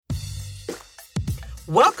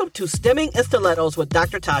Welcome to Stemming in Stilettos with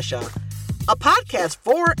Dr. Tasha, a podcast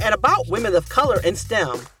for and about women of color in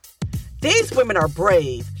STEM. These women are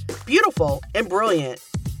brave, beautiful, and brilliant.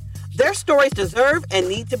 Their stories deserve and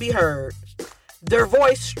need to be heard. Their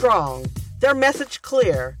voice strong, their message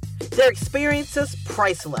clear, their experiences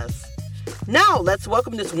priceless. Now let's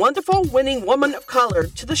welcome this wonderful winning woman of color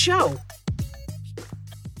to the show.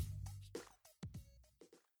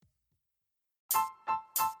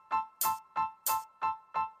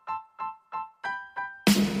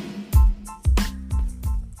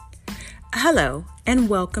 Hello, and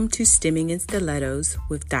welcome to Stemming in Stilettos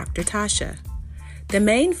with Dr. Tasha. The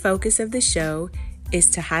main focus of the show is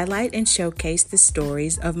to highlight and showcase the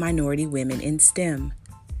stories of minority women in STEM.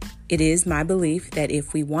 It is my belief that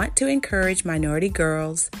if we want to encourage minority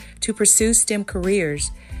girls to pursue STEM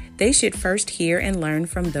careers, they should first hear and learn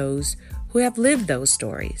from those who have lived those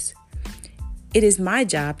stories. It is my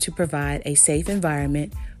job to provide a safe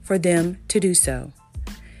environment for them to do so.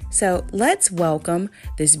 So let's welcome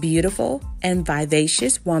this beautiful and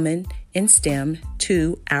vivacious woman in STEM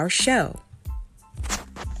to our show.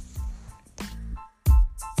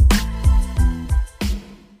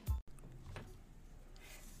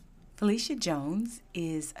 Felicia Jones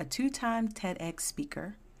is a two-time TEDx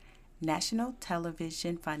speaker, national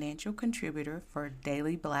television financial contributor for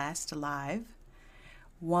Daily Blast Live,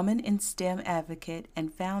 woman in STEM advocate,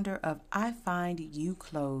 and founder of I Find You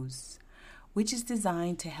Clothes, which is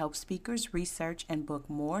designed to help speakers research and book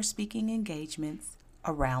more speaking engagements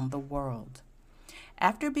around the world.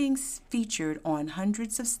 After being featured on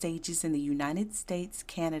hundreds of stages in the United States,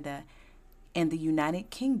 Canada, and the United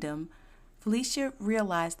Kingdom, Felicia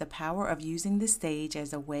realized the power of using the stage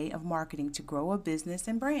as a way of marketing to grow a business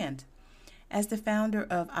and brand. As the founder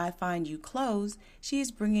of I Find You Clothes, she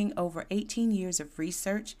is bringing over 18 years of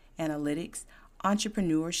research, analytics,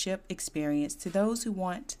 entrepreneurship experience to those who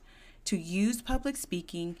want to use public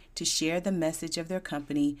speaking to share the message of their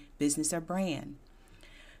company, business, or brand.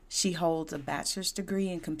 She holds a bachelor's degree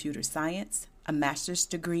in computer science, a master's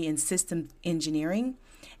degree in systems engineering,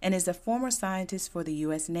 and is a former scientist for the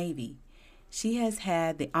U.S. Navy. She has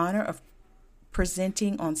had the honor of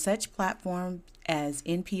presenting on such platforms as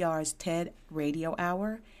NPR's TED Radio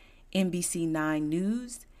Hour, NBC 9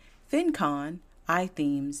 News, FinCon,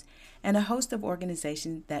 iThemes, and a host of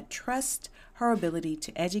organizations that trust her ability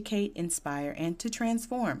to educate, inspire, and to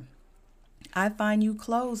transform. I Find You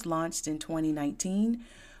Clothes launched in 2019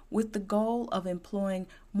 with the goal of employing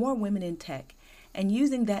more women in tech and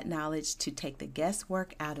using that knowledge to take the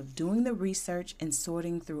guesswork out of doing the research and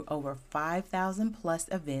sorting through over 5,000 plus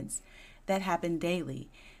events that happen daily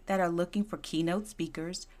that are looking for keynote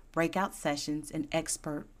speakers, breakout sessions, and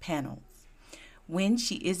expert panels. When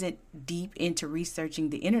she isn't deep into researching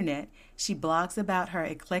the internet, she blogs about her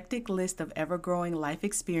eclectic list of ever-growing life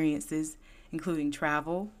experiences, including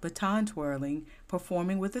travel, baton twirling,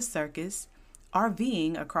 performing with a circus,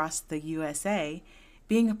 RVing across the USA,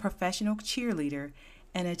 being a professional cheerleader,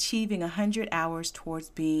 and achieving 100 hours towards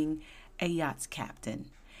being a yacht captain.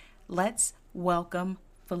 Let's welcome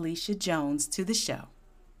Felicia Jones to the show.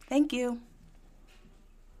 Thank you.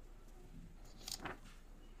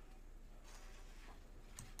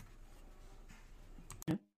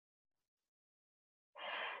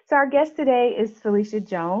 So our guest today is Felicia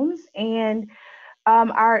Jones, and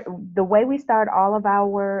the way we start all of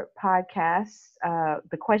our podcasts,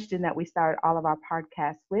 the question that we start all of our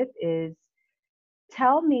podcasts with is,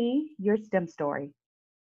 tell me your STEM story.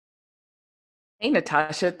 Hey,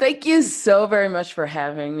 Natasha, thank you so very much for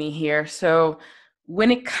having me here. So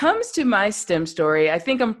when it comes to my STEM story, I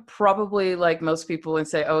think I'm probably like most people and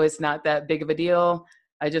say, oh, it's not that big of a deal.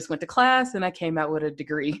 I just went to class and I came out with a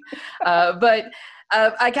degree. But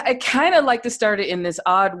I kind of like to start it in this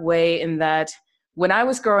odd way in that when I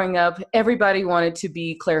was growing up, everybody wanted to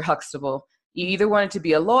be Claire Huxtable. You either wanted to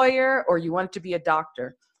be a lawyer or you wanted to be a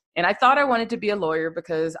doctor. And I thought I wanted to be a lawyer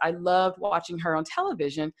because I loved watching her on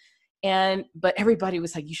television. But everybody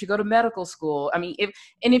was like, you should go to medical school. I mean,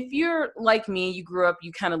 if you're like me, you grew up,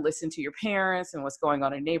 you kind of listen to your parents and what's going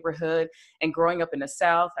on in the neighborhood. And growing up in the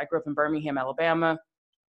South, I grew up in Birmingham, Alabama.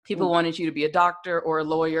 People wanted you to be a doctor or a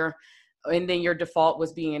lawyer. And then your default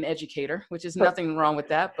was being an educator, which is nothing wrong with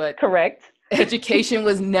that. But correct. Education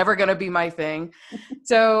was never going to be my thing.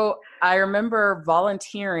 So I remember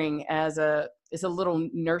volunteering as a little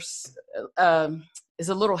nurse, as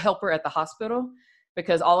a little helper at the hospital,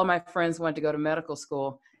 because all of my friends wanted to go to medical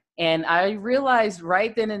school. And I realized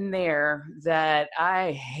right then and there that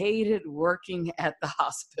I hated working at the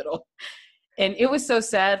hospital. And it was so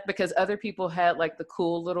sad because other people had like the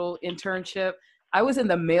cool little internship. I was in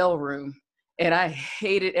the mail room and I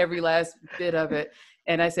hated every last bit of it.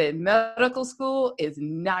 And I said, medical school is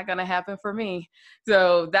not going to happen for me.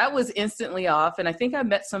 So that was instantly off. And I think I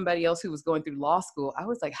met somebody else who was going through law school. I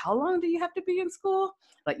was like, how long do you have to be in school?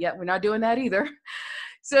 Like, yeah, we're not doing that either.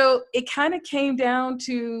 So it kind of came down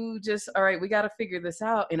to just, all right, we got to figure this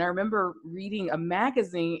out. And I remember reading a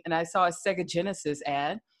magazine and I saw a Sega Genesis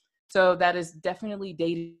ad. So that is definitely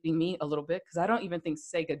dating me a little bit because I don't even think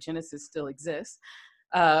Sega Genesis still exists.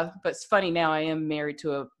 But it's funny now, I am married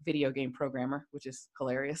to a video game programmer, which is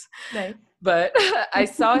hilarious. Nice. But I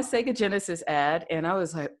saw a Sega Genesis ad and I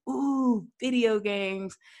was like, ooh, video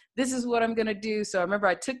games. This is what I'm going to do. So I remember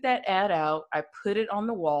I took that ad out, I put it on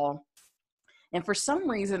the wall. And for some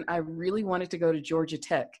reason, I really wanted to go to Georgia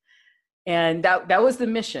Tech. And that was the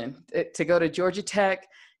mission, to go to Georgia Tech,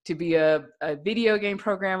 to be a video game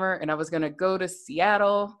programmer. And I was going to go to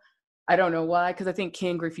Seattle. I don't know why, because I think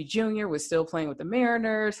Ken Griffey Jr. was still playing with the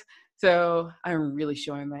Mariners. So I'm really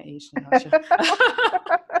showing my age, Natasha.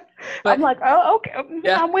 But, I'm like, oh, okay.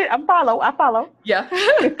 Yeah. I follow. Yeah.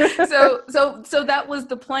 So that was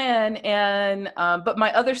the plan. And, but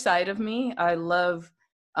my other side of me, I love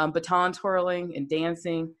baton twirling and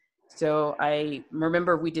dancing. So I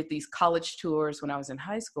remember we did these college tours when I was in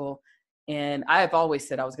high school, and I have always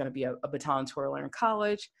said I was going to be a baton twirler in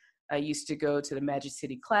college. I used to go to the Magic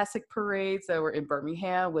City Classic parades that were in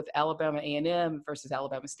Birmingham with Alabama A&M versus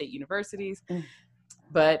Alabama State Universities.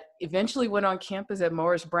 But eventually went on campus at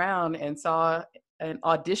Morris Brown and saw an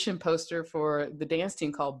audition poster for the dance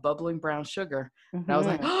team called Bubbling Brown Sugar. And I was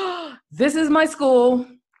like, oh, this is my school.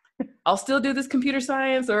 I'll still do this computer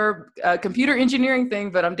science or computer engineering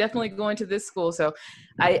thing, but I'm definitely going to this school. So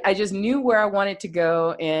I just knew where I wanted to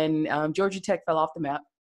go, and Georgia Tech fell off the map.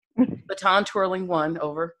 Baton twirling won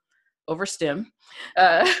over STEM.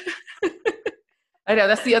 I know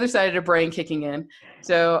that's the other side of the brain kicking in.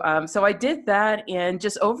 So I did that, and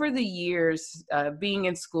just over the years, being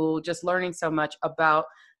in school, just learning so much about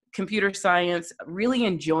computer science, really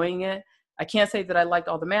enjoying it. I can't say that I liked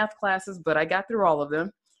all the math classes, but I got through all of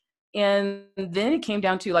them. And then it came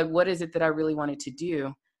down to like, what is it that I really wanted to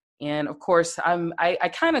do? And of course, I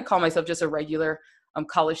kind of call myself just a regular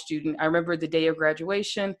college student. I remember the day of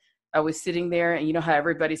graduation, I was sitting there, and you know how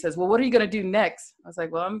everybody says, well, what are you going to do next? I was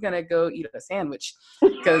like, well, I'm going to go eat a sandwich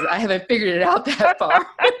because I haven't figured it out that far.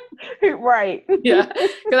 Right. Yeah.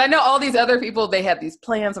 Because I know all these other people, they have these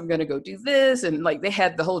plans. I'm going to go do this. And like, they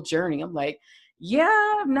had the whole journey. I'm like,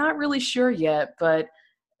 yeah, I'm not really sure yet. But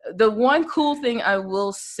the one cool thing I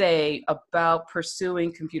will say about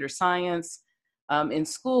pursuing computer science in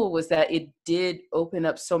school was that it did open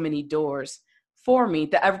up so many doors for me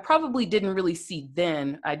that I probably didn't really see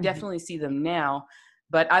then. I definitely see them now,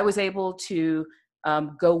 but I was able to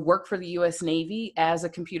go work for the U.S. Navy as a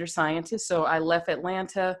computer scientist. So I left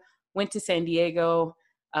Atlanta, went to San Diego,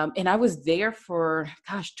 and I was there for,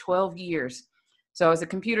 12 years. So I was a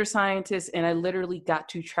computer scientist, and I literally got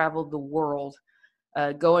to travel the world,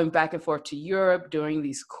 going back and forth to Europe, doing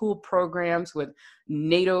these cool programs with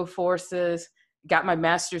NATO forces, got my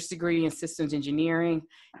master's degree in systems engineering.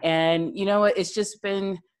 And, you know, it's just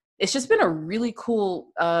been a really cool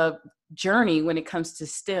journey when it comes to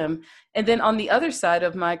STEM. And then on the other side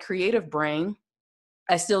of my creative brain,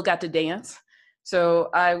 I still got to dance. So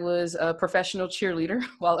I was a professional cheerleader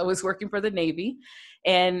while I was working for the Navy.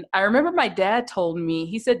 And I remember my dad told me,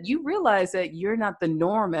 he said, you realize that you're not the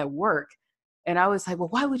norm at work. And I was like, well,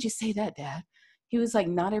 why would you say that, Dad? He was like,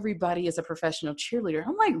 not everybody is a professional cheerleader.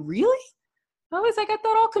 I'm like, really? I was like, I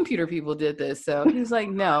thought all computer people did this. So he was like,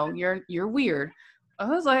 no, you're weird. I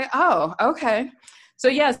was like, oh, okay. So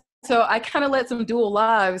yes, so I kind of led some dual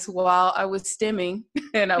lives while I was stimming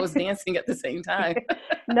and I was dancing at the same time.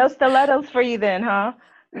 No stilettos for you then, huh?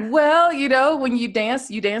 Well, you know, when you dance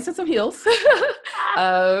in some heels.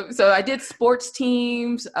 So I did sports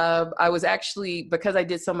teams. I was actually, because I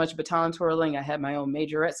did so much baton twirling, I had my own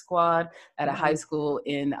majorette squad at a high school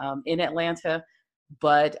in Atlanta.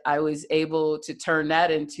 But I was able to turn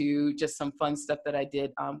that into just some fun stuff that I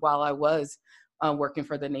did while I was working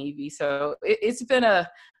for the Navy. So it's been a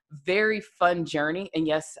very fun journey. And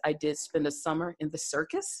yes, I did spend a summer in the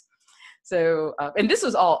circus. So, and this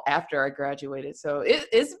was all after I graduated. So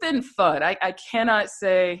it's been fun. I cannot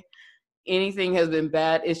say anything has been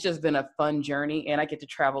bad. It's just been a fun journey, and I get to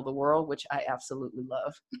travel the world, which I absolutely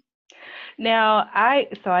love. Now, I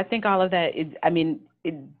think all of that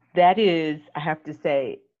that is, I have to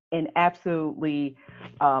say, an absolutely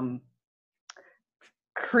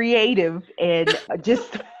creative and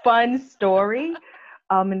just fun story.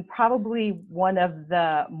 And probably one of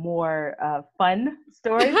the more fun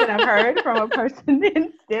stories that I've heard from a person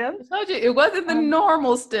in STEM. I told you, it wasn't the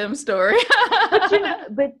normal STEM story.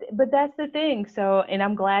 But but that's the thing. So, and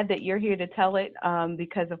I'm glad that you're here to tell it,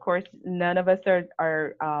 because of course none of us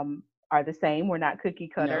are the same. We're not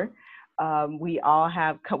cookie cutter. No.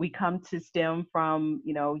 We come to STEM from,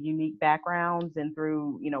 unique backgrounds and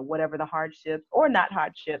through, whatever the hardships or not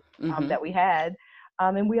hardships that we had.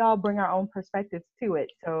 And we all bring our own perspectives to it.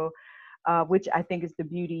 So, which I think is the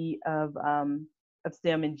beauty of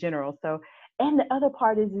STEM in general. So, and the other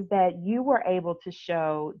part is that you were able to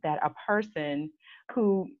show that a person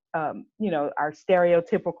who, our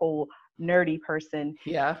stereotypical nerdy person,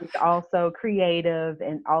 is also creative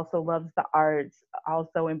and also loves the arts,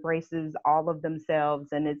 also embraces all of themselves,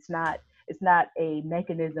 and it's not a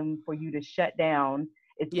mechanism for you to shut down.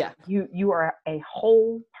 You are a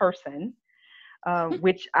whole person.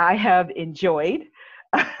 Which I have enjoyed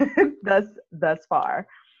thus far.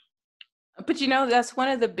 But that's one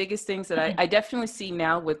of the biggest things that I definitely see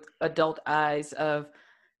now with adult eyes of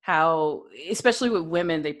how, especially with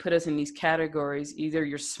women, they put us in these categories. Either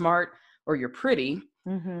you're smart or you're pretty.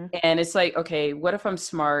 Mm-hmm. And it's like, okay, what if I'm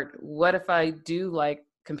smart? What if I do like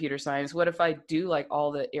computer science? What if I do like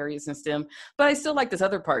all the areas in STEM? But I still like this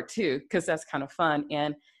other part too, because that's kind of fun.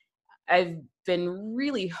 And I've been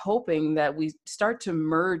really hoping that we start to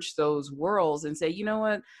merge those worlds and say, you know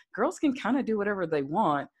what, girls can kind of do whatever they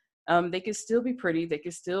want. They can still be pretty. They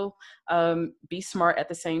can still be smart at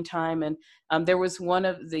the same time. And there was one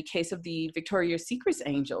of the case of the Victoria's Secrets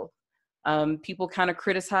angel. People kind of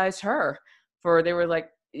criticized her they were like,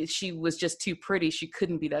 she was just too pretty. She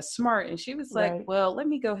couldn't be that smart. And she was like, well, let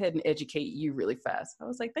me go ahead and educate you really fast. I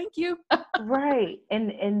was like, thank you. Right.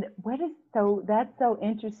 And that's so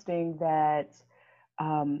interesting that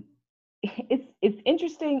it's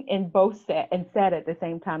interesting in both sad and sad at the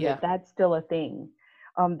same time, that that's still a thing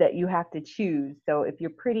that you have to choose. So if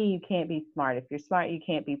you're pretty, you can't be smart. If you're smart, you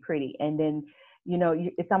can't be pretty. And then,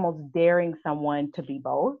 it's almost daring someone to be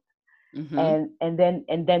both. Mm-hmm.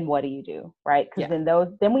 And then what do you do, right? Because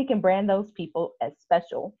then we can brand those people as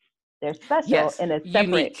special. They're special in a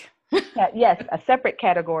separate, a separate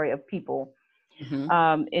category of people.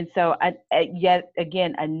 Mm-hmm. And so yet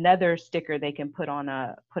again, another sticker they can put on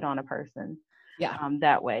a person.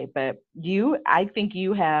 That way. But I think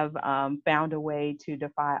you have found a way to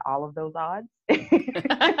defy all of those odds.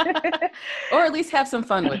 Or at least have some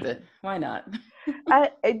fun with it. Why not?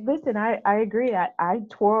 Listen, I agree. I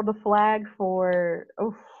twirled the flag for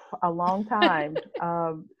a long time.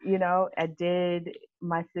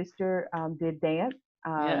 My sister did dance.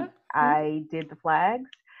 I did the flags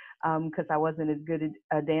because I wasn't as good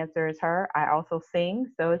a dancer as her. I also sing.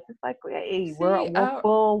 So it's just like, hey, we're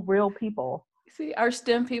full real people. See, our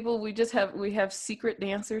STEM people, we have secret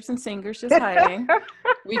dancers and singers just hiding.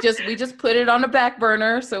 we just put it on the back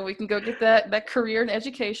burner so we can go get that career in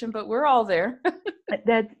education, but we're all there.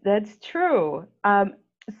 That's true.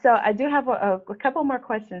 So I do have a couple more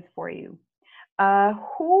questions for you.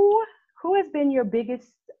 Who has been your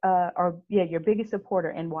biggest your biggest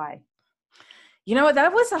supporter, and why? You know what,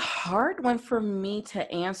 that was a hard one for me to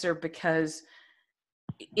answer, because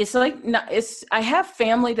it's like, I have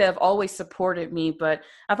family that have always supported me, but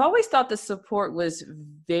I've always thought the support was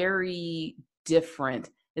very different,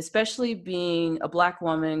 especially being a Black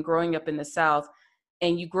woman growing up in the South,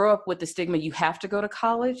 and you grow up with the stigma you have to go to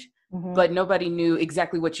college, mm-hmm. but nobody knew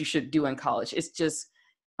exactly what you should do in college. It's just,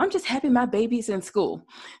 I'm just happy my baby's in school.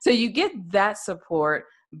 So you get that support.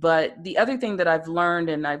 But the other thing that I've learned,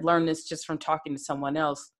 and I've learned this just from talking to someone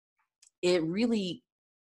else, it really,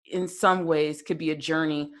 in some ways, could be a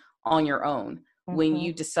journey on your own. Mm-hmm. When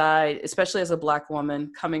you decide, especially as a Black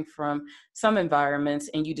woman coming from some environments,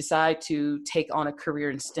 and you decide to take on a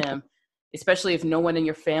career in STEM, especially if no one in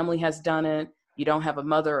your family has done it, you don't have a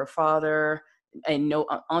mother or father and no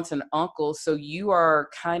aunts and uncles. So you are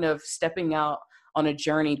kind of stepping out on a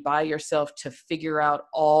journey by yourself to figure out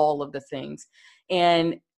all of the things.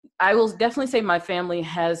 And I will definitely say my family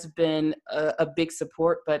has been a big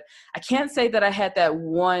support, but I can't say that I had that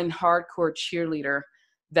one hardcore cheerleader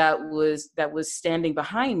that was standing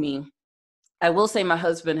behind me. I will say my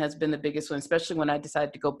husband has been the biggest one, especially when I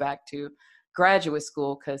decided to go back to graduate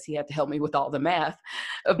school, because he had to help me with all the math.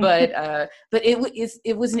 But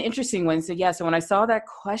it was an interesting one. So so when I saw that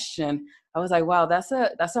question, I was like, wow, that's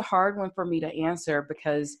a hard one for me to answer,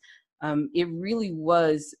 because it really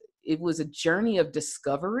was. It was a journey of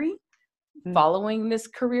discovery following this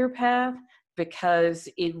career path, because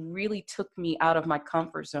it really took me out of my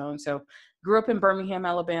comfort zone. So grew up in Birmingham,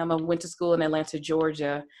 Alabama, went to school in Atlanta,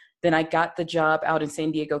 Georgia. Then I got the job out in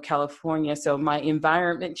San Diego, California. So my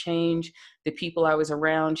environment changed, the people I was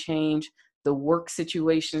around changed, the work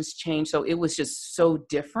situations changed. So it was just so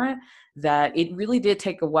different that it really did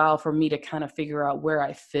take a while for me to kind of figure out where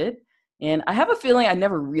I fit. And I have a feeling I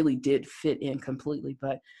never really did fit in completely,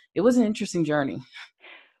 but it was an interesting journey.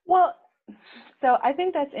 Well, so I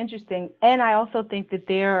think that's interesting. And I also think that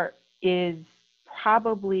there is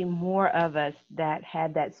probably more of us that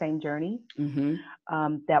had that same journey,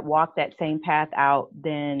 that walked that same path out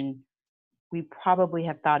than we probably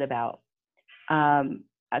have thought about.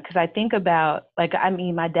 Because I think about, like, I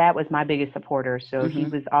mean, my dad was my biggest supporter. So he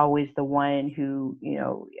was always the one who, you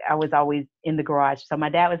know, I was always in the garage. So my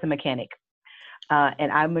dad was a mechanic,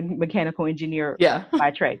 and I'm a mechanical engineer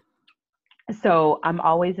by trade. So I'm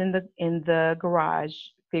always in the garage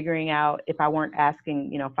figuring out, if I weren't asking,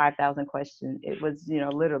 you know, 5,000 questions, it was, you know,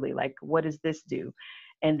 literally like, what does this do?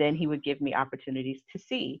 And then he would give me opportunities to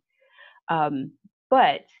see.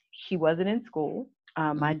 But he wasn't in school.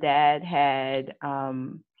 My dad had,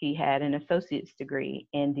 he had an associate's degree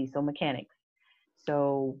in diesel mechanics.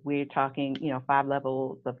 So we're talking, you know, 5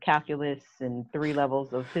 levels of calculus and 3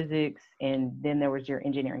 levels of physics. And then there was your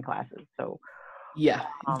engineering classes. So yeah,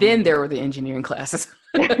 then there were the engineering classes.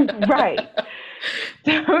 Right.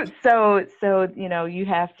 So, you know, you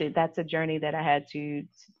have to, that's a journey that I had to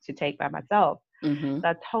take by myself. So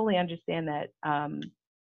I totally understand that.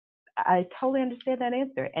 I totally understand that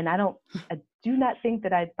answer. And I do not think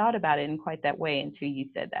that I thought about it in quite that way until you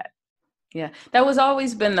said that. Yeah, that was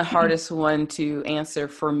always been the hardest one to answer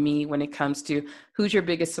for me when it comes to who's your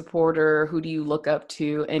biggest supporter, who do you look up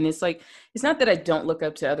to? And it's like, it's not that I don't look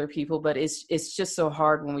up to other people, but it's just so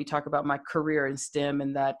hard when we talk about my career in STEM,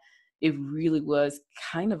 and that it really was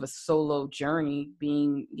kind of a solo journey,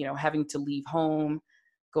 being, you know, having to leave home,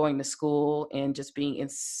 going to school, and just being in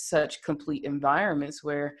such complete environments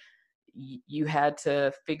where you had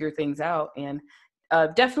to figure things out. And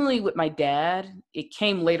definitely with my dad, it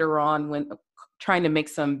came later on when trying to make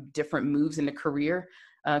some different moves in the career,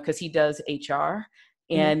 because he does HR.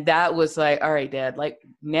 And that was like, all right, Dad, like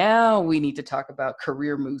now we need to talk about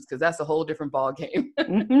career moves, because that's a whole different ball game.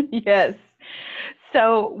 Yes.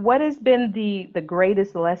 So what has been the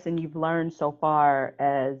greatest lesson you've learned so far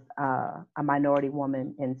as a minority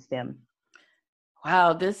woman in STEM?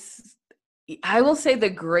 Wow, I will say the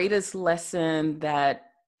greatest lesson that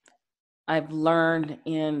I've learned,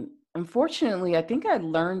 and unfortunately, I think I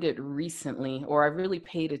learned it recently, or I really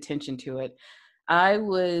paid attention to it. I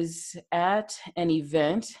was at an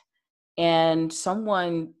event and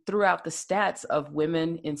someone threw out the stats of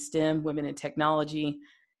women in STEM, women in technology.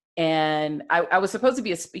 And I was supposed to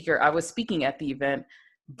be a speaker. I was speaking at the event,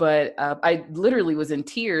 but I literally was in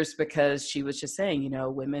tears because she was just saying, you know,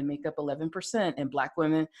 women make up 11% and Black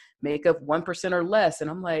women make up 1% or less. And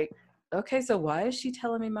I'm like, okay, so why is she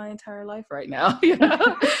telling me my entire life right now? You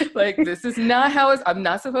know, like, this is not how I'm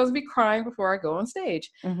not supposed to be crying before I go on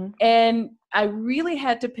stage. And I really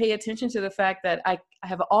had to pay attention to the fact that I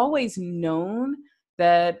have always known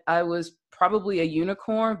that I was probably a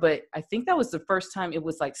unicorn, but I think that was the first time it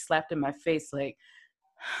was like slapped in my face, like,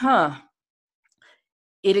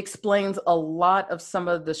 it explains a lot of some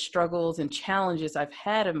of the struggles and challenges I've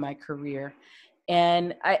had in my career.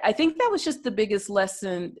 And I think that was just the biggest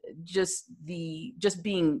lesson, just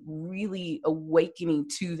being really awakening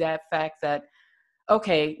to that fact that,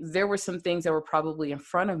 okay, there were some things that were probably in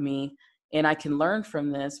front of me and I can learn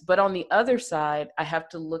from this. But on the other side, I have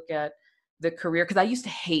to look at the career, because I used to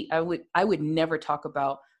hate, I would never talk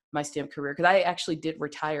about my STEM career, because I actually did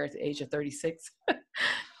retire at the age of 36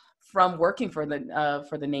 from working for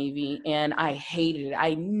the Navy, and I hated it.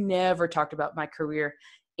 I never talked about my career.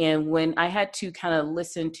 And when I had to kind of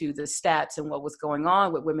listen to the stats and what was going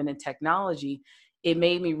on with women in technology, it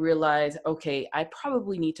made me realize, okay, I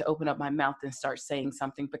probably need to open up my mouth and start saying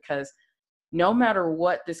something, because no matter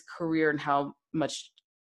what this career and how much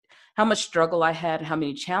struggle I had, how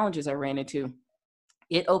many challenges I ran into,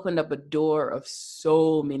 it opened up a door of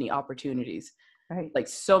so many opportunities, right? Like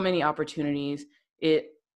so many opportunities. It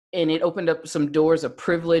opened up some doors of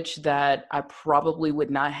privilege that I probably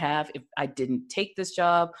would not have if I didn't take this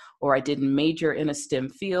job or I didn't major in a STEM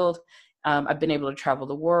field. I've been able to travel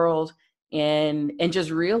the world, and just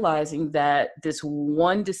realizing that this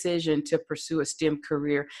one decision to pursue a STEM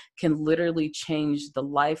career can literally change the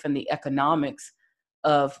life and the economics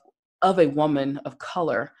of a woman of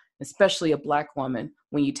color, especially a Black woman,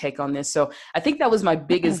 when you take on this. So I think that was my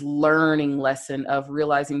biggest learning lesson, of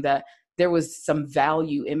realizing that there was some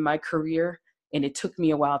value in my career, and it took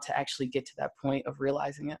me a while to actually get to that point of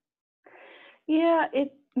realizing it. Yeah,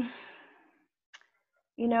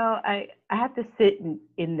 I have to sit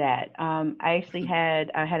in that. I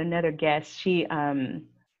had another guest. She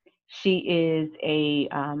is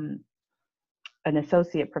an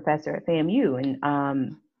associate professor at FAMU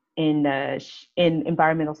in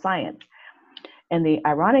environmental science. And the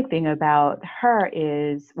ironic thing about her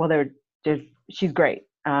is, well, she's great.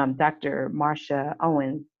 Dr. Marsha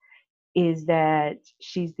Owens, is that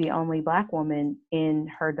she's the only Black woman in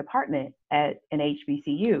her department at an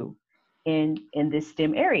HBCU in this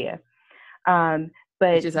STEM area.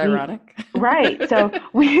 Which is ironic. Right. So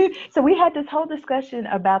we had this whole discussion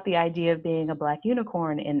about the idea of being a Black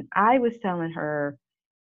unicorn, and I was telling her,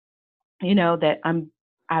 that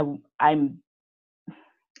I'm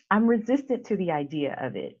resistant to the idea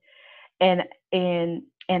of it, and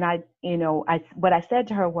what I said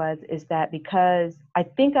to her is that because I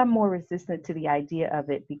think I'm more resistant to the idea of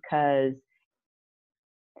it because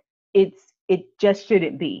it just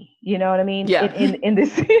shouldn't be, you know what I mean? Yeah. In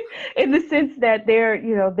this, in the sense that there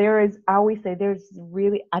is, I always say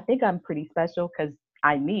I think I'm pretty special because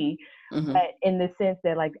I'm me, Mm-hmm. but in the sense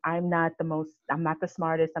that like, I'm not the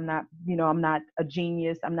smartest, I'm not a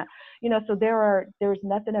genius, I'm not, so there's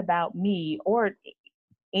nothing about me or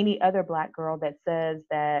any other Black girl that says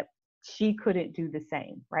that she couldn't do the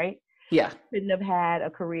same, right? Yeah. Couldn't have had a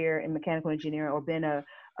career in mechanical engineering or been a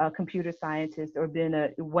computer scientist or been a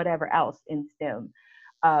whatever else in STEM.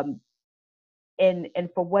 And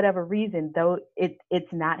for whatever reason, though,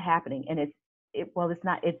 it's not happening. And it's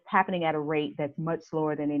happening at a rate that's much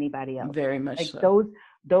slower than anybody else. Very much like so.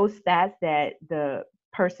 Those stats that the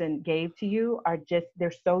person gave to you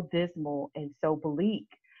they're so dismal and so bleak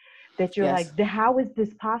that you're Yes. like, how is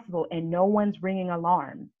this possible? And no one's ringing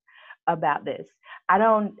alarms about this. I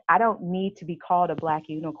don't need to be called a Black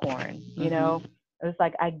unicorn, Mm-hmm. It's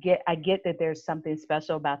like, I get that there's something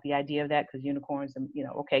special about the idea of that because unicorns,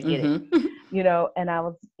 okay, get Mm-hmm. it, and I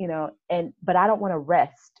was, but I don't want to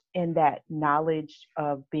rest in that knowledge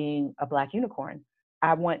of being a Black unicorn.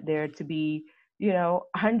 I want there to be,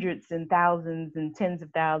 hundreds and thousands and tens of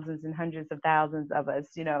thousands and hundreds of thousands of us,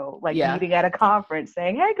 Yeah. meeting at a conference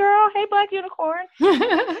saying, hey girl, hey Black unicorn,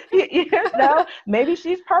 maybe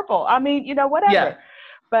she's purple. I mean, whatever. Yeah.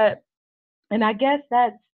 But, and I guess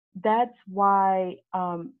that's why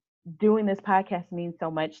doing this podcast means so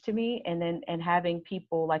much to me. And having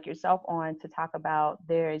people like yourself on to talk about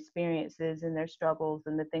their experiences and their struggles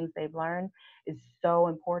and the things they've learned is so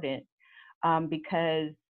important.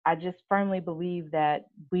 Because I just firmly believe that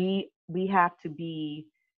we have to be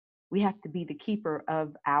the keeper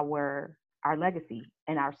of our legacy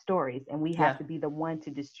and our stories, and we have to be the one to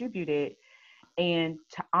distribute it and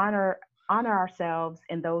to honor ourselves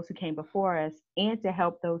and those who came before us, and to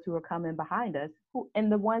help those who are coming behind us,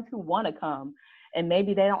 and the ones who want to come, and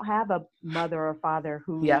maybe they don't have a mother or father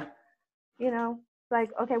who, like,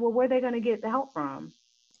 okay, well, where are they going to get the help from?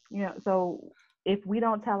 So if we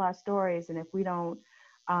don't tell our stories, and if we don't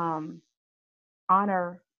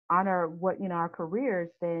honor what, our careers,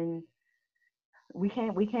 then we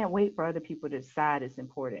can't wait for other people to decide it's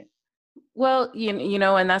important. Well,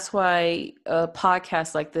 and that's why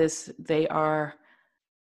podcasts like this,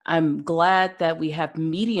 I'm glad that we have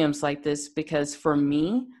mediums like this, because for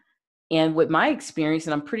me, and with my experience,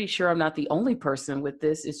 and I'm pretty sure I'm not the only person with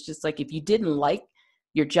this, it's just like, if you didn't like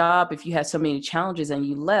your job, if you had so many challenges and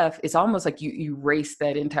you left, it's almost like you erase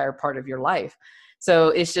that entire part of your life. So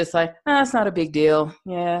it's just like, it's not a big deal.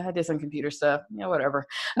 Yeah, I did some computer stuff. Yeah, whatever.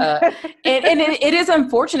 And it is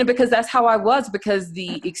unfortunate, because that's how I was, because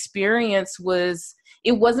the experience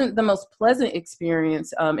it wasn't the most pleasant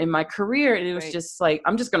experience in my career. And it was just like,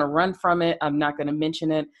 I'm just going to run from it. I'm not going to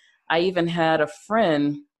mention it. I even had a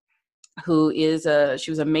friend who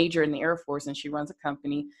she was a major in the Air Force, and she runs a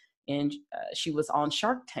company, and she was on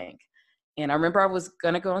Shark Tank. And I remember I was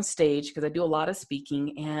going to go on stage because I do a lot of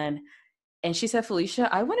speaking, and she said, Felicia,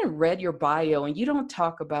 I went and read your bio, and you don't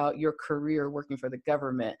talk about your career working for the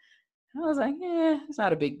government. I was like, it's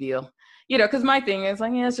not a big deal. Because my thing is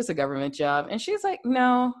like, it's just a government job. And she's like,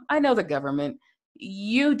 no, I know the government.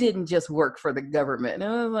 You didn't just work for the government.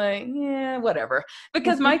 And I was like, whatever.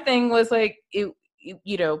 Because my thing was like,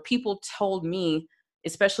 people told me,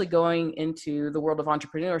 especially going into the world of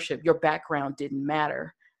entrepreneurship, your background didn't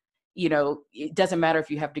matter. It doesn't matter if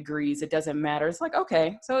you have degrees. It doesn't matter. It's like,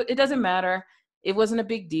 okay, so it doesn't matter. It wasn't a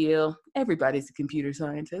big deal. Everybody's a computer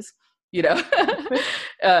scientist,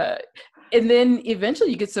 and then eventually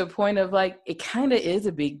you get to a point of like, it kind of is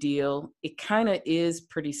a big deal. It kind of is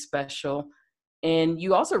pretty special. And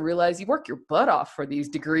you also realize you work your butt off for these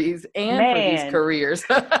degrees and for these careers.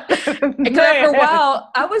 Because after a while,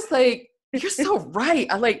 I was like, you're so right.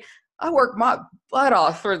 I work my butt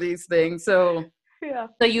off for these things. So Yeah.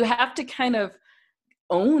 So you have to kind of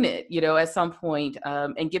own it, at some point,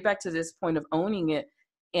 and get back to this point of owning it.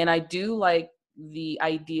 And I do like the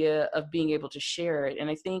idea of being able to share it. And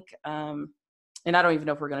I think, and I don't even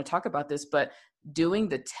know if we're going to talk about this, but doing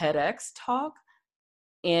the TEDx talk.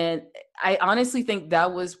 And I honestly think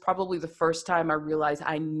that was probably the first time I realized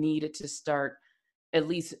I needed to start at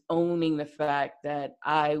least owning the fact that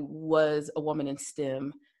I was a woman in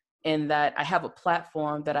STEM and that I have a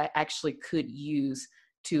platform that I actually could use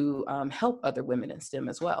to help other women in STEM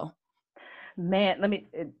as well. Man,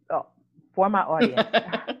 for my audience,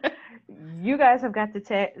 you guys have got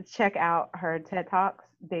to check out her TED Talks.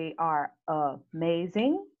 They are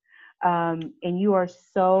amazing. And you are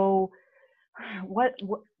so, what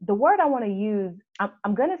the word I want to use,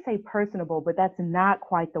 I'm going to say personable, but that's not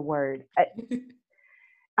quite the word.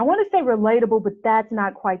 I want to say relatable, but that's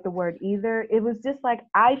not quite the word either. It was just like,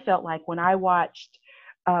 I felt like when I watched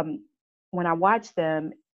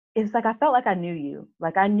them, it's like I felt like I knew you.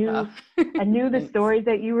 Like I knew the stories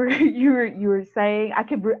that you were saying. I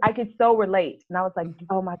could so relate, and I was like,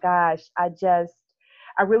 oh my gosh, I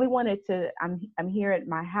really wanted to. I'm here at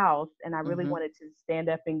my house, and I really wanted to stand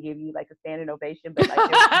up and give you like a standing ovation, but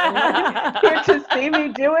like here to see me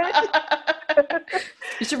do it.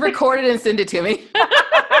 You should record it and send it to me.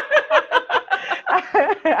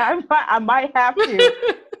 I might have to,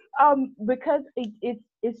 because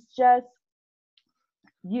it's just,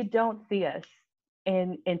 you don't see us,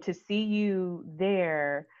 and to see you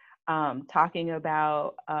there, talking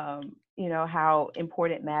about how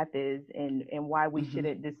important math is, and why we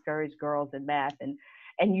shouldn't discourage girls in math,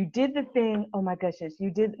 and you did the thing. Oh my goodness,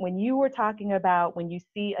 you did when you were talking about when you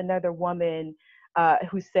see another woman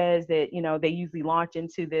who says that they usually launch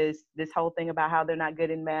into this whole thing about how they're not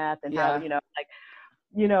good in math, and how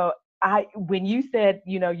when you said,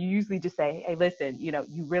 you usually just say, hey, listen, you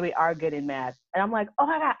really are good in math. And I'm like, oh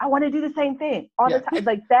my God, I want to do the same thing all the time.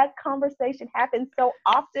 Like that conversation happens so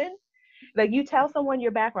often. Like you tell someone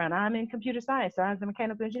your background, I'm in computer science, or I'm a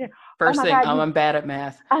mechanical engineer. First thing, I'm bad at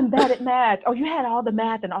math. I'm bad at math. Oh, you had all the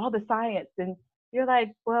math and all the science. And you're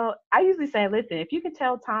like, well, I usually say, listen, if you can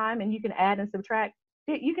tell time and you can add and subtract,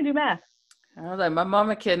 you can do math. I was like, my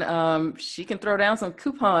mama she can throw down some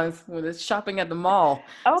coupons when it's shopping at the mall.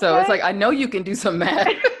 Okay. So it's like, I know you can do some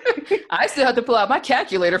math. I still have to pull out my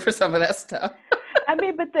calculator for some of that stuff. I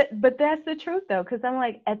mean, but that's the truth though. Cause I'm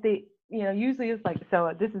like usually it's like,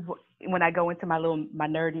 so this is when I go into my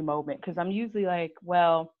nerdy moment. Cause I'm usually like,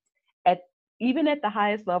 well, even at the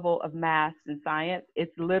highest level of math and science,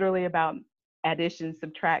 it's literally about addition,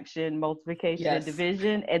 subtraction, multiplication, and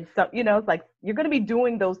division. And so, it's like, you're going to be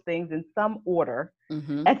doing those things in some order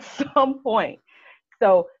at some point.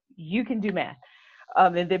 So you can do math.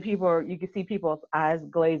 And then you can see people's eyes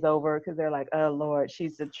glaze over because they're like, oh Lord,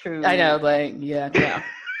 she's the true. I know, like, yeah.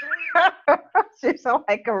 She's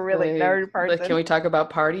like a really nerd person. Like, can we talk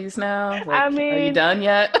about parties now? Like, I mean, are you done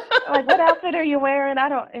yet? Like, what outfit are you wearing?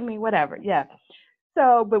 Whatever. Yeah.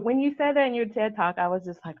 So, but when you said that in your TED Talk, I was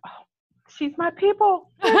just like, oh, she's my people.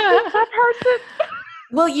 She's my person.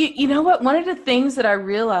 Well, you know what? One of the things that I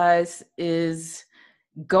realized is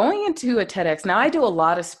going into a TEDx. Now I do a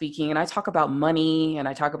lot of speaking and I talk about money and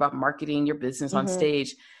I talk about marketing your business on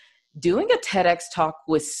stage. Doing a TEDx talk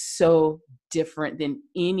was so different than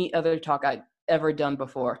any other talk I'd ever done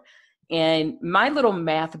before. And my little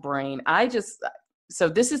math brain, so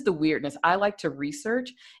this is the weirdness. I like to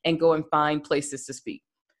research and go and find places to speak.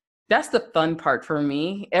 That's the fun part for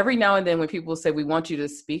me. Every now and then when people say, we want you to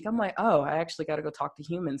speak, I'm like, oh, I actually got to go talk to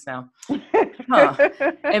humans now.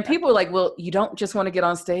 And people are like, well, you don't just want to get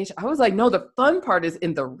on stage? I was like, no, the fun part is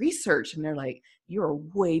in the research. And they're like, you're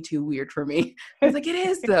way too weird for me. I was like, it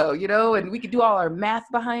is though, and we could do all our math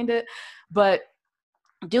behind it. But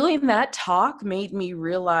doing that talk made me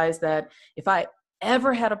realize that if I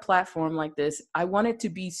ever had a platform like this, I wanted to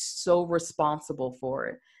be so responsible for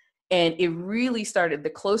it. And it really started, the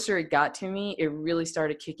closer it got to me, it really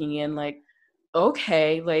started kicking in like,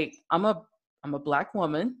 okay, like I'm a Black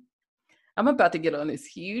woman. I'm about to get on this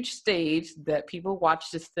huge stage that people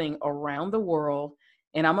watch this thing around the world.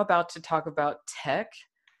 And I'm about to talk about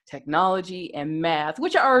technology, and math,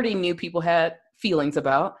 which I already knew people had feelings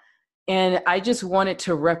about. And I just wanted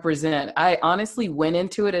to represent. I honestly went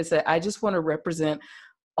into it and said, I just want to represent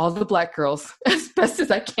all the Black girls as best as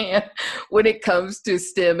I can when it comes to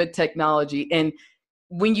STEM and technology. And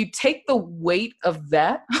when you take the weight of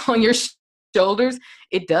that on your shoulders,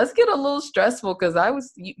 it does get a little stressful because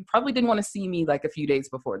you probably didn't want to see me like a few days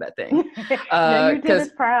before that thing. No, you did us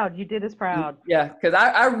proud. You did us proud. Yeah, because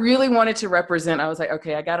I really wanted to represent. I was like,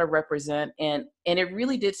 okay, I got to represent. And it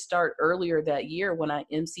really did start earlier that year when I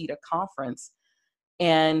emceed a conference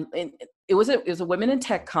And it was a women in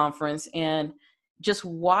tech conference, and just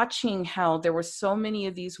watching how there were so many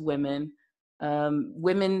of these women, there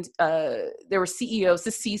were CEOs,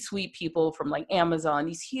 the C-suite people from like Amazon,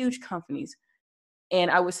 these huge companies.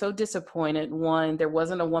 And I was so disappointed. One, there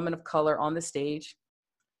wasn't a woman of color on the stage.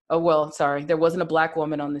 Oh, well, sorry, there wasn't a Black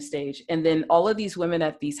woman on the stage. And then all of these women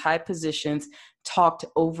at these high positions talked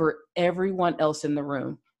over everyone else in the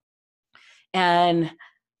room. And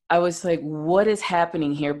I was like, what is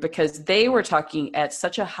happening here? Because they were talking at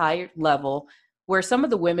such a high level, where some of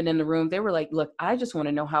the women in the room, they were like, look, I just want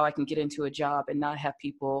to know how I can get into a job and not have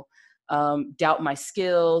people doubt my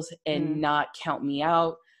skills and not count me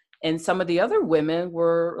out. And some of the other women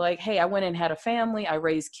were like, hey, I went and had a family, I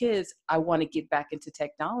raised kids, I want to get back into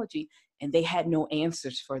technology. And they had no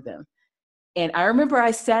answers for them. And I remember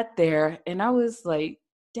I sat there and I was like,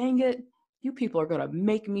 dang it, you people are going to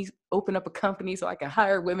make me open up a company so I can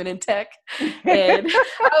hire women in tech. And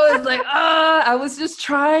I was like, I was just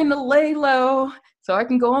trying to lay low so I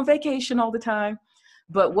can go on vacation all the time.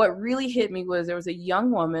 But what really hit me was there was a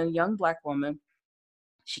young Black woman.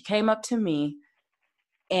 She came up to me.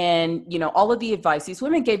 And, you know, all of the advice, these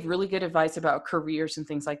women gave really good advice about careers and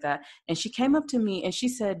things like that. And she came up to me and she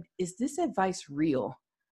said, is this advice real?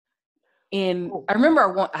 And I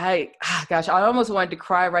remember I almost wanted to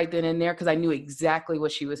cry right then and there because I knew exactly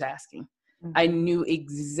what she was asking. Mm-hmm. I knew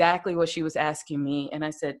exactly what she was asking me. And I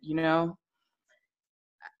said, you know,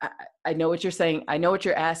 I know what you're saying. I know what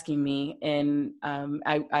you're asking me. And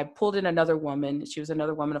I pulled in another woman. She was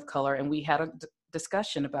another woman of color. And we had a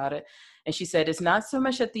discussion about it. And she said, it's not so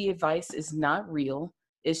much that the advice is not real.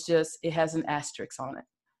 It's just, it has an asterisk on it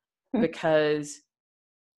because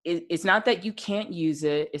it's not that you can't use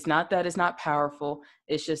it. It's not that it's not powerful.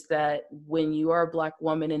 It's just that when you are a Black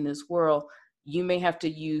woman in this world, you may have to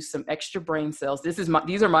use some extra brain cells. These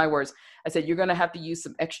are my words. I said, you're going to have to use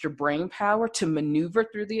some extra brain power to maneuver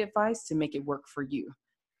through the advice to make it work for you.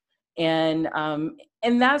 And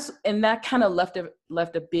that kind of left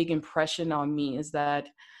a big impression on me, is that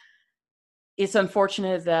it's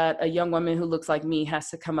unfortunate that a young woman who looks like me has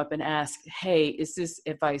to come up and ask, hey, is this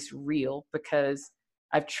advice real? Because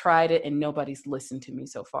I've tried it and nobody's listened to me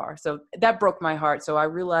so far. So that broke my heart. So I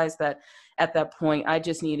realized that at that point, I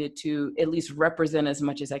just needed to at least represent as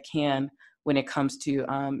much as I can when it comes to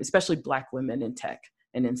especially Black women in tech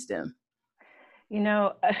and in STEM. You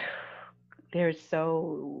know, there's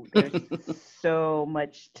so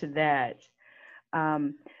much to that.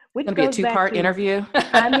 Which it's going to be a 2-part interview.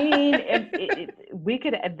 I mean,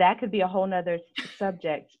 that could be a whole nother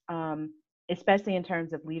subject, especially in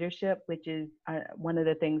terms of leadership, which is one of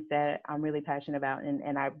the things that I'm really passionate about,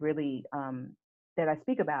 and I really that I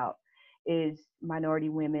speak about is minority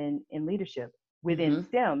women in leadership within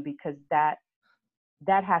STEM, because that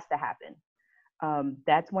has to happen.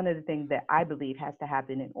 That's one of the things that I believe has to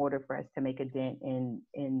happen in order for us to make a dent in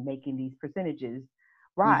making these percentages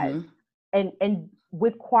rise. And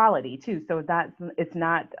with quality too. So it's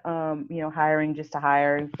not hiring just to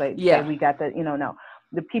hire. But we got the no.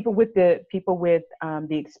 The people with the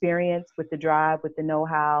experience, with the drive, with the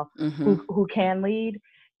know-how, who can lead,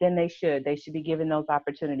 then they should be given those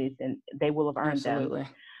opportunities, and they will have earned them.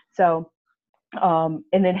 So, and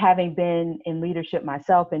then having been in leadership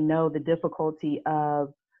myself and know the difficulty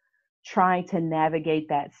of trying to navigate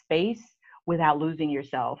that space without losing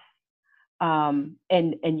yourself. And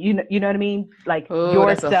you know what I mean? Like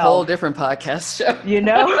yourself. That's a whole different podcast show.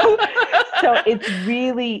 So it's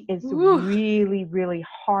really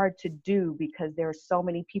hard to do, because there are so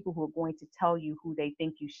many people who are going to tell you who they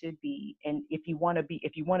think you should be. And if you want to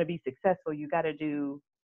be successful, you got to do,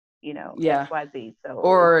 X, Y, Z. So,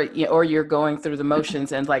 or you're going through the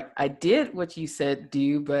motions and like, I did what you said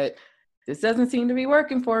do, but this doesn't seem to be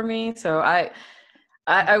working for me. So I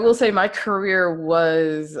will say my career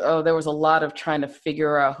was, there was a lot of trying to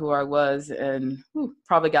figure out who I was, and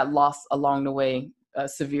probably got lost along the way,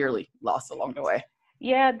 severely lost along the way.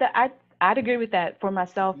 Yeah, I'd agree with that for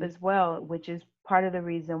myself as well, which is part of the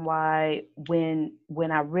reason why when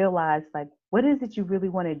I realized, like, what is it you really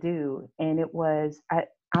want to do? And it was,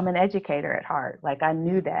 I'm an educator at heart. Like, I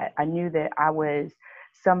knew that I was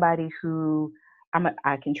somebody who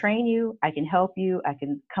I can train you, I can help you, I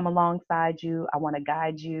can come alongside you, I want to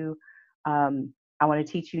guide you, I want to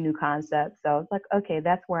teach you new concepts. So it's like, okay,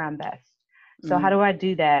 that's where I'm best. So how do I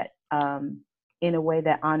do that in a way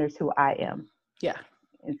that honors who I am? Yeah.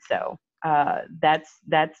 And so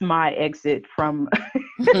that's my exit from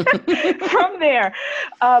from there.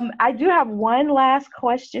 I do have one last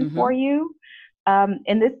question for you, and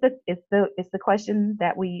it's the question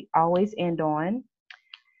that we always end on.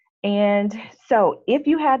 And so if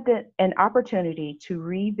you had an opportunity to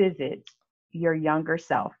revisit your younger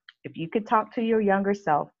self, if you could talk to your younger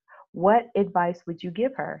self, what advice would you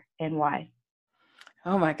give her and why?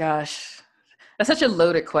 Oh my gosh. That's such a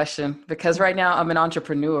loaded question because right now I'm an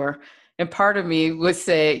entrepreneur and part of me would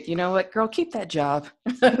say, you know what, girl, keep that job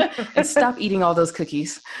and stop eating all those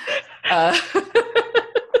cookies.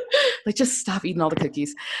 Like just stop eating all the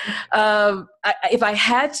cookies. If I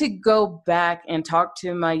had to go back and talk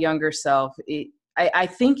to my younger self, I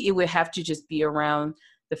think it would have to just be around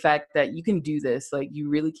the fact that you can do this. Like you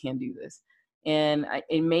really can do this. And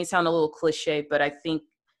it may sound a little cliche, but I think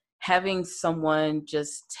having someone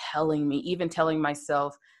just telling me, even telling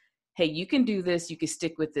myself, hey, you can do this, you can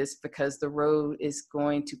stick with this because the road is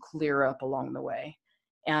going to clear up along the way.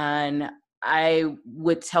 And I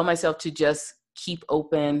would tell myself to just keep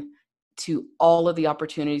open to all of the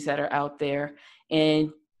opportunities that are out there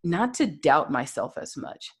and not to doubt myself as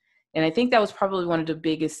much. And I think that was probably one of the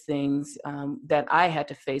biggest things that I had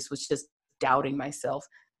to face was just doubting myself.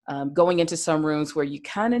 Going into some rooms where you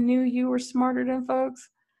kind of knew you were smarter than folks.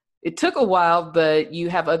 It took a while, but you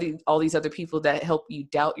have all these other people that help you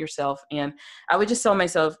doubt yourself. And I would just tell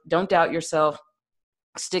myself, don't doubt yourself,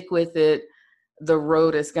 stick with it. The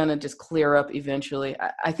road is going to just clear up eventually.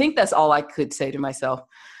 I think that's all I could say to myself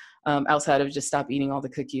outside of just stop eating all the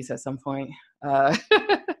cookies at some point. Well,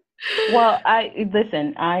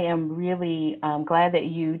 I am really glad that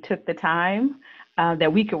you took the time,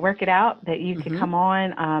 that we could work it out, that you could come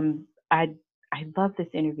on. I love this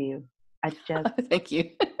interview. Thank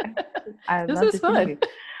you. I this love was this fun. interview.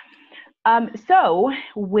 So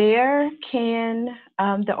where can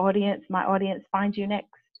my audience find you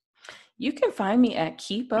next? You can find me at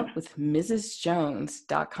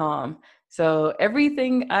keepupwithmrsjones.com. So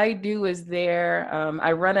everything I do is there.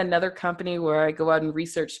 I run another company where I go out and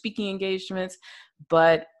research speaking engagements,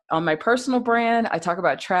 but on my personal brand, I talk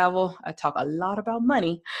about travel, I talk a lot about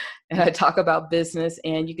money, and I talk about business.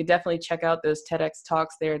 And you can definitely check out those TEDx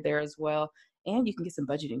talks there as well. And you can get some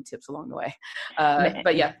budgeting tips along the way.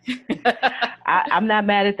 But yeah. I'm not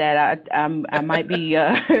mad at that. I might be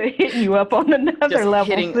hitting you up on another just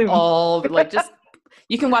level hitting soon.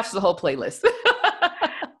 You can watch the whole playlist.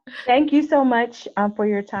 Thank you so much for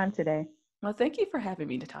your time today. Well, thank you for having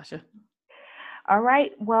me, Natasha. All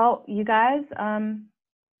right. Well, you guys,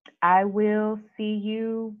 I will see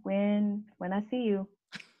you when I see you.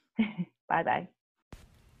 Bye-bye.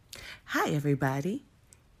 Hi, everybody.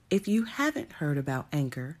 If you haven't heard about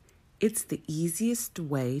Anchor, it's the easiest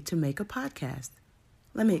way to make a podcast.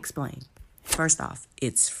 Let me explain. First off,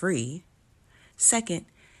 it's free. Second,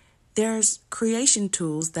 there's creation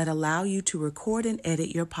tools that allow you to record and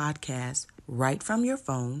edit your podcast right from your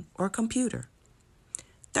phone or computer.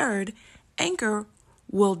 Third, Anchor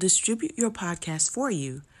will distribute your podcast for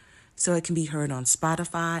you so it can be heard on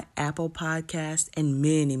Spotify, Apple Podcasts, and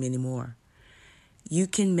many, many more. You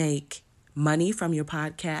can make money from your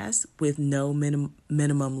podcast with no minimum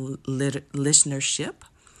listenership.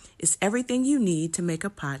 It's everything you need to make a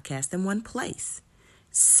podcast in one place.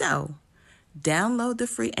 So, download the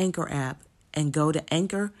free Anchor app and go to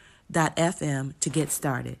anchor.fm to get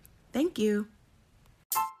started. Thank you.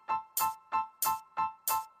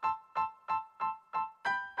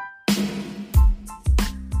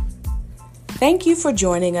 Thank you for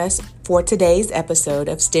joining us for today's episode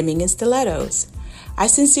of Stimming in Stilettos. I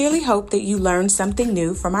sincerely hope that you learned something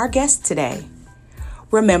new from our guest today.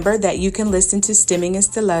 Remember that you can listen to Stimming in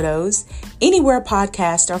Stilettos anywhere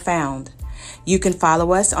podcasts are found. You can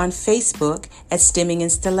follow us on Facebook at Stimming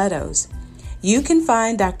in Stilettos. You can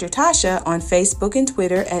find Dr. Tasha on Facebook and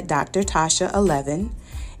Twitter at Dr. Tasha11,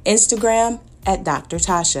 Instagram at Dr.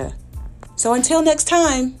 Tasha. So until next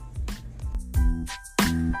time.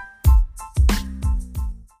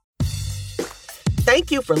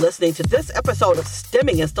 Thank you for listening to this episode of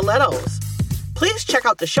Stimming in Stilettos. Please check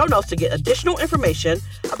out the show notes to get additional information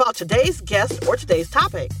about today's guest or today's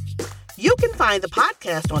topic. You can find the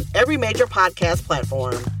podcast on every major podcast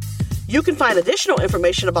platform. You can find additional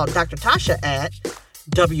information about Dr. Tasha at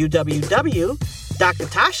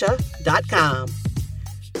www.drtasha.com.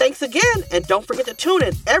 Thanks again, and don't forget to tune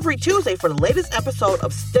in every Tuesday for the latest episode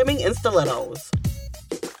of Stimming in Stilettos.